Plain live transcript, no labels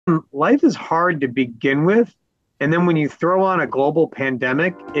Life is hard to begin with, and then when you throw on a global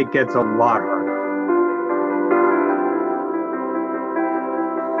pandemic, it gets a lot harder.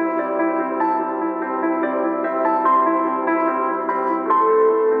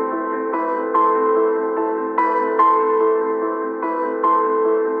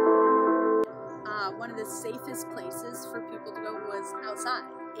 One of the safest places for people to go was outside,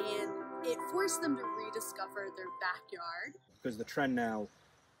 and it forced them to rediscover their backyard. Because the trend now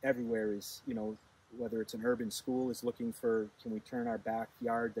everywhere is, whether it's an urban school is looking for, can we turn our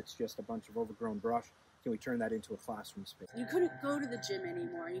backyard that's just a bunch of overgrown brush, can we turn that into a classroom space? You couldn't go to the gym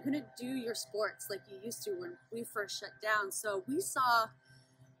anymore. You couldn't do your sports like you used to when we first shut down. So we saw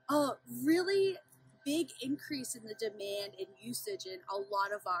a really big increase in the demand and usage in a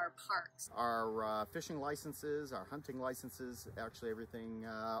lot of our parks. Our fishing licenses, our hunting licenses, actually everything,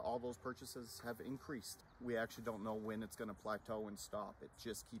 all those purchases have increased. We actually don't know when it's going to plateau and stop. It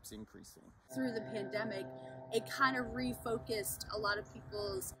just keeps increasing. Through the pandemic, it kind of refocused a lot of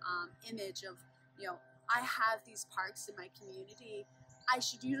people's image of, I have these parks in my community, I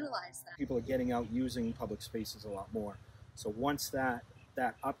should utilize them. People are getting out using public spaces a lot more. So once that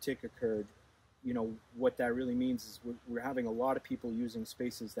uptick occurred, what that really means is we're having a lot of people using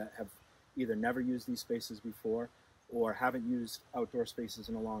spaces that have either never used these spaces before or haven't used outdoor spaces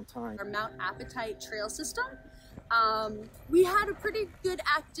in a long time. Our Mount Appetite trail system, we had a pretty good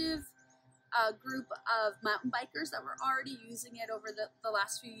active group of mountain bikers that were already using it over the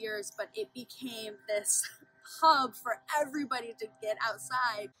last few years, but it became this hub for everybody to get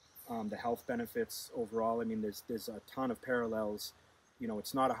outside. The health benefits overall, there's a ton of parallels.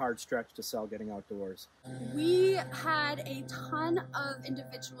 It's not a hard stretch to sell getting outdoors. We had a ton of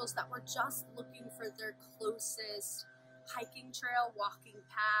individuals that were just looking for their closest hiking trail, walking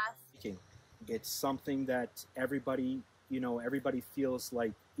path. It's something that everybody feels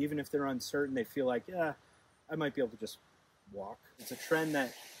like, even if they're uncertain, they feel like, yeah, I might be able to just walk. It's a trend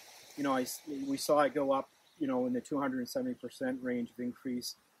that, we saw it go up, in the 270% range of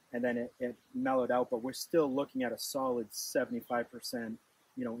increase, and then it mellowed out, but we're still looking at a solid 75%,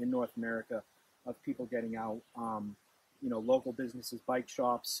 in North America of people getting out. Local businesses, bike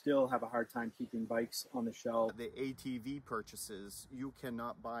shops still have a hard time keeping bikes on the shelf. The ATV purchases, you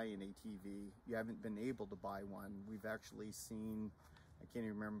cannot buy an ATV. You haven't been able to buy one. We've actually seen, I can't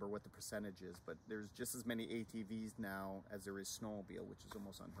even remember what the percentage is, but there's just as many ATVs now as there is snowmobile, which is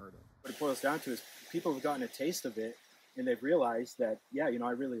almost unheard of. What it boils down to is people have gotten a taste of it, and they've realized that, yeah,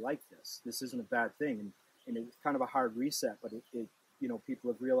 I really like this. This isn't a bad thing. And it's kind of a hard reset, but people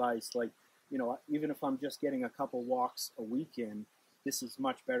have realized, like, even if I'm just getting a couple walks a week in, this is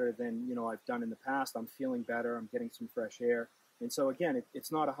much better than, I've done in the past. I'm feeling better. I'm getting some fresh air. And so, again,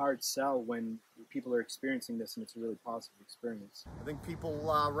 it's not a hard sell when people are experiencing this, and it's a really positive experience. I think people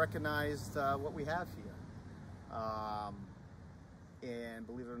recognized what we have here. And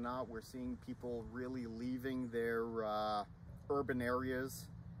believe it or not, we're seeing people really leaving their urban areas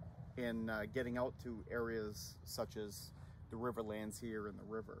and getting out to areas such as the riverlands here in the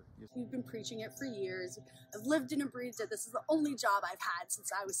river. We've been preaching it for years. I've lived and breathed it. This is the only job I've had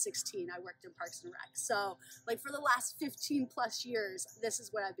since I was 16. I worked in Parks and Rec. So, for the last 15 plus years, this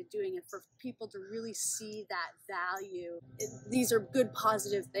is what I've been doing. And for people to really see that value, these are good,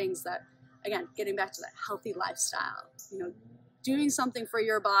 positive things that, again, getting back to that healthy lifestyle, doing something for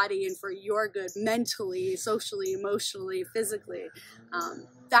your body and for your good mentally, socially, emotionally, physically.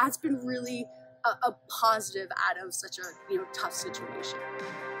 That's been really a positive out of such a tough situation.